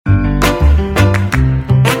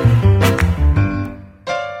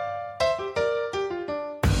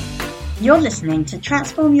You're listening to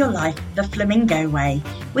Transform Your Life the Flamingo Way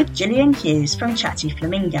with Gillian Hughes from Chatty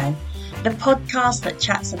Flamingo, the podcast that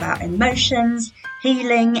chats about emotions,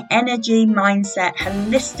 healing, energy, mindset,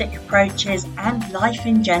 holistic approaches, and life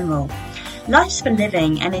in general. Life's for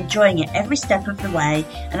living and enjoying it every step of the way,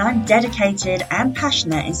 and I'm dedicated and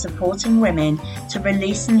passionate in supporting women to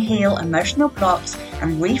release and heal emotional blocks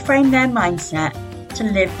and reframe their mindset to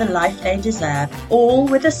live the life they deserve, all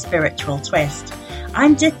with a spiritual twist.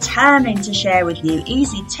 I'm determined to share with you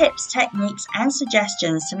easy tips, techniques and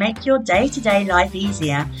suggestions to make your day-to-day life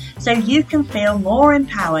easier so you can feel more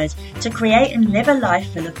empowered to create and live a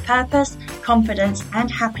life full of purpose, confidence and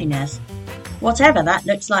happiness, whatever that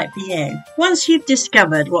looks like for you. Once you've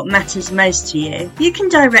discovered what matters most to you, you can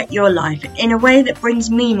direct your life in a way that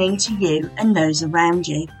brings meaning to you and those around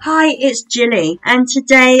you. Hi, it's Gilly, and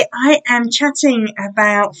today I am chatting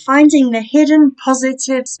about finding the hidden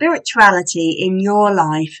positive spirituality in your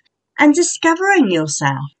life and discovering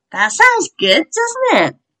yourself. That sounds good, doesn't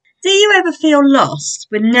it? Do you ever feel lost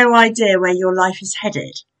with no idea where your life is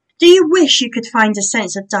headed? Do you wish you could find a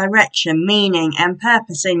sense of direction, meaning and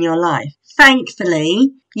purpose in your life?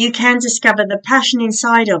 Thankfully, you can discover the passion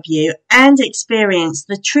inside of you and experience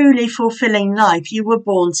the truly fulfilling life you were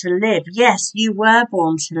born to live. Yes, you were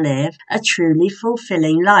born to live a truly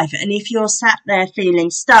fulfilling life. And if you're sat there feeling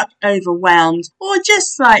stuck, overwhelmed, or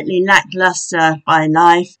just slightly lackluster by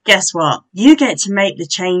life, guess what? You get to make the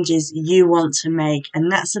changes you want to make, and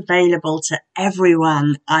that's available to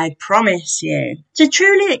everyone, I promise you. To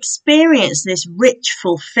truly experience this rich,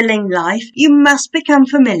 fulfilling life, you must become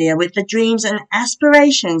familiar with the dreams and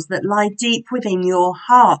aspirations that lie deep within your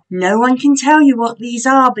heart. No one can tell you what these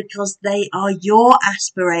are because they are your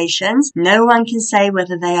aspirations. No one can say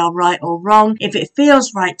whether they are right or wrong. If it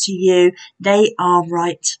feels right to you, they are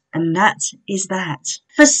right. And that is that.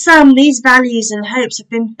 For some, these values and hopes have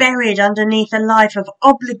been buried underneath a life of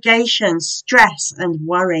obligation, stress and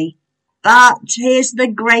worry. But here's the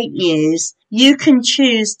great news. You can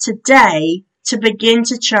choose today to begin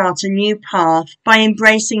to chart a new path by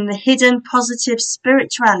embracing the hidden positive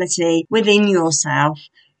spirituality within yourself,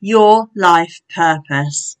 your life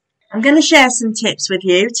purpose. I'm going to share some tips with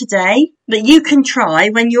you today that you can try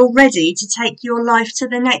when you're ready to take your life to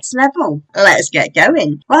the next level. Let's get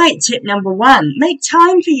going. Right, tip number 1, make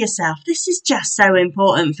time for yourself. This is just so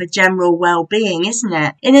important for general well-being, isn't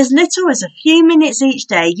it? In as little as a few minutes each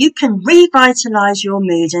day, you can revitalize your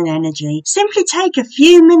mood and energy. Simply take a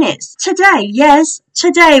few minutes today, yes,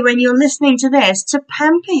 today when you're listening to this, to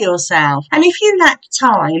pamper yourself. And if you lack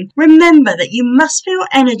time, remember that you must feel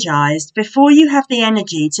energized before you have the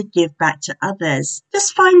energy to give back to others.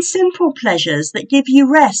 Just find simple pleasures that give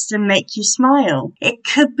you rest and make you smile. It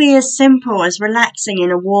could be as simple as relaxing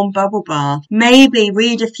in a warm bubble bath. Maybe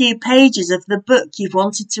read a few pages of the book you've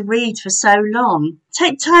wanted to read for so long.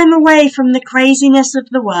 Take time away from the craziness of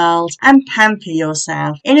the world and pamper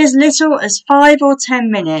yourself. In as little as 5 or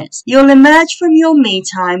 10 minutes, you'll emerge from your me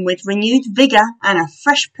time with renewed vigor and a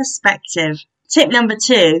fresh perspective. Tip number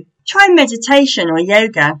 2, try meditation or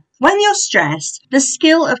yoga. When you're stressed, the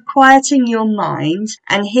skill of quieting your mind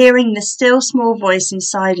and hearing the still small voice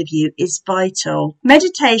inside of you is vital.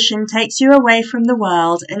 Meditation takes you away from the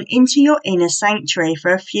world and into your inner sanctuary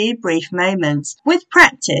for a few brief moments. With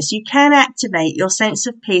practice, you can activate your sense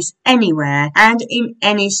of peace anywhere and in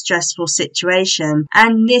any stressful situation.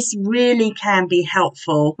 And this really can be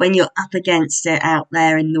helpful when you're up against it out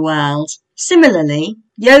there in the world. Similarly,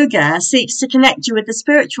 yoga seeks to connect you with the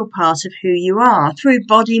spiritual part of who you are. Through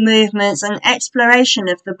body movements and exploration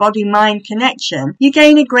of the body-mind connection, you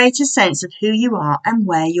gain a greater sense of who you are and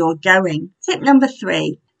where you're going. Tip number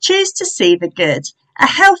 3, choose to see the good. A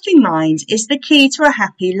healthy mind is the key to a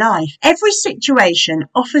happy life. Every situation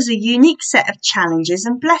offers a unique set of challenges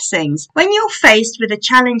and blessings. When you're faced with a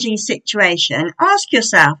challenging situation, ask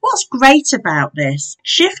yourself, what's great about this?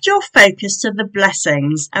 Shift your focus to the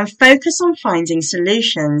blessings and focus on finding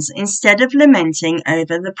solutions instead of lamenting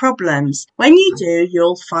over the problems. When you do,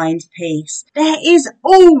 you'll find peace. There is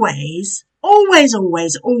always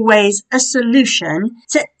a solution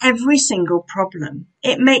to every single problem.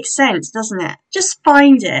 It makes sense, doesn't it? Just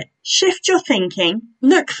find it. Shift your thinking.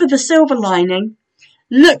 Look for the silver lining.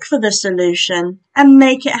 Look for the solution and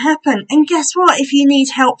make it happen. And guess what? If you need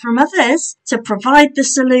help from others to provide the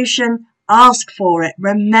solution, ask for it.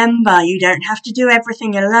 Remember, you don't have to do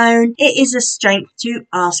everything alone. It is a strength to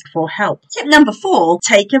ask for help. Tip number 4,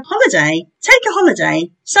 take a holiday. Take a holiday.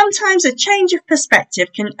 Sometimes a change of perspective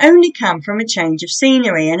can only come from a change of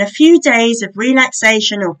scenery, and a few days of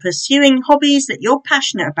relaxation or pursuing hobbies that you're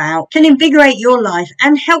passionate about can invigorate your life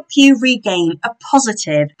and help you regain a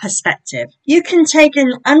positive perspective. You can take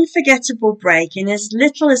an unforgettable break in as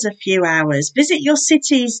little as a few hours. Visit your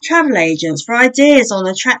city's travel agents for ideas on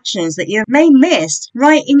attractions that you may miss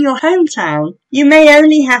right in your hometown. You may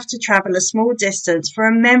only have to travel a small distance for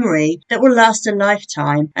a memory that will last a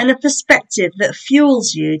lifetime and a perspective that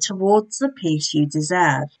fuels you towards the peace you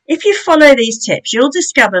deserve. If you follow these tips, you'll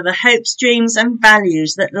discover the hopes, dreams and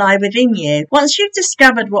values that lie within you. Once you've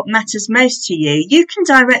discovered what matters most to you, you can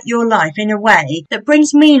direct your life in a way that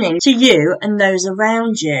brings meaning to you and those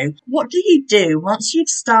around you. What do you do once you've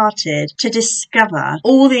started to discover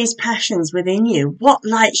all these passions within you? What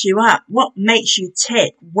lights you up? What makes you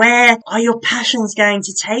tick? Where are your passions going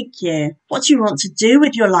to take you? What do you want to do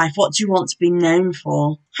with your life? What do you want to be known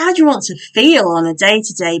for? How do you want to feel on a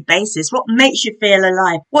day-to-day basis? What makes you feel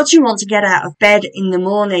alive? What do you want to get out of bed in the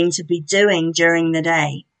morning to be doing during the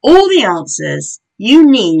day? All the answers you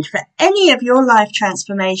need for any of your life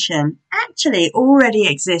transformation actually already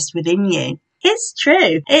exist within you. It's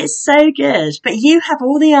true. It's so good. But you have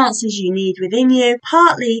all the answers you need within you.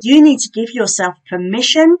 Partly, you need to give yourself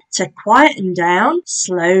permission to quieten down,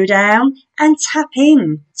 slow down, and tap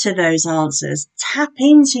in to those answers. Tap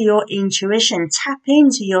into your intuition. Tap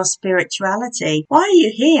into your spirituality. Why are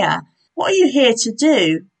you here? What are you here to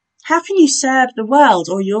do? How can you serve the world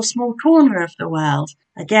or your small corner of the world?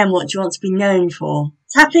 Again, what do you want to be known for?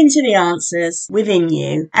 Tap into the answers within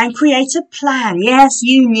you and create a plan. Yes,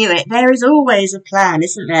 you knew it. There is always a plan,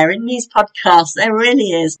 isn't there? In these podcasts, there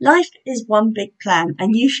really is. Life is one big plan,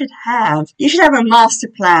 and you should have a master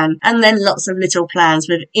plan and then lots of little plans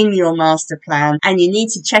within your master plan. And you need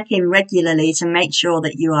to check in regularly to make sure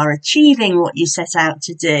that you are achieving what you set out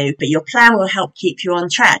to do. But your plan will help keep you on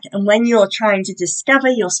track. And when you're trying to discover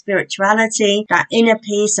your spirituality, that inner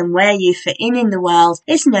peace and where you fit in the world,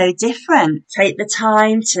 it's no different. Take the time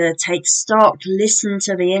to take stock, listen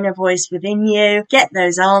to the inner voice within you, get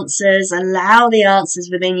those answers, allow the answers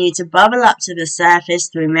within you to bubble up to the surface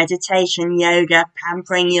through meditation, yoga,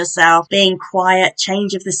 pampering yourself, being quiet,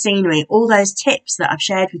 change of the scenery, all those tips that I've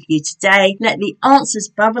shared with you today. Let the answers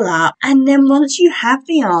bubble up, and then once you have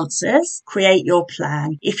the answers, create your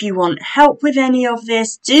plan. If you want help with any of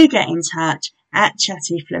this, do get in touch at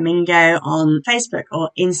Chatty Flamingo on Facebook or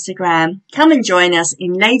Instagram. Come and join us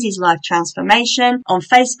in Ladies Life Transformation on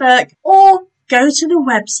Facebook, or go to the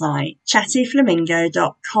website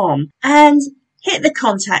chattyflamingo.com and hit the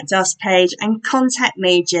contact us page and contact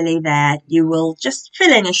me, Jilly, there. You will just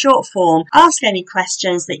fill in a short form, ask any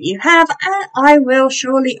questions that you have, and I will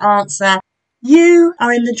surely answer. You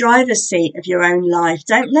are in the driver's seat of your own life.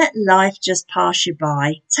 Don't let life just pass you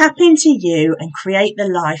by. Tap into you and create the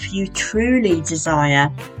life you truly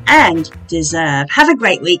desire and deserve. Have a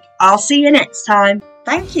great week. I'll see you next time.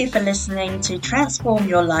 Thank you for listening to Transform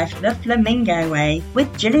Your Life the Flamingo Way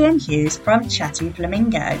with Gillian Hughes from Chatty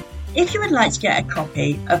Flamingo. If you would like to get a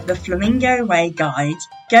copy of the Flamingo Way Guide,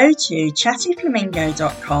 go to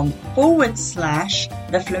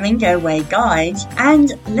chattyflamingo.com/The Flamingo Way Guide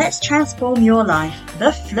and let's transform your life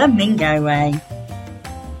the Flamingo Way.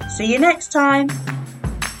 See you next time.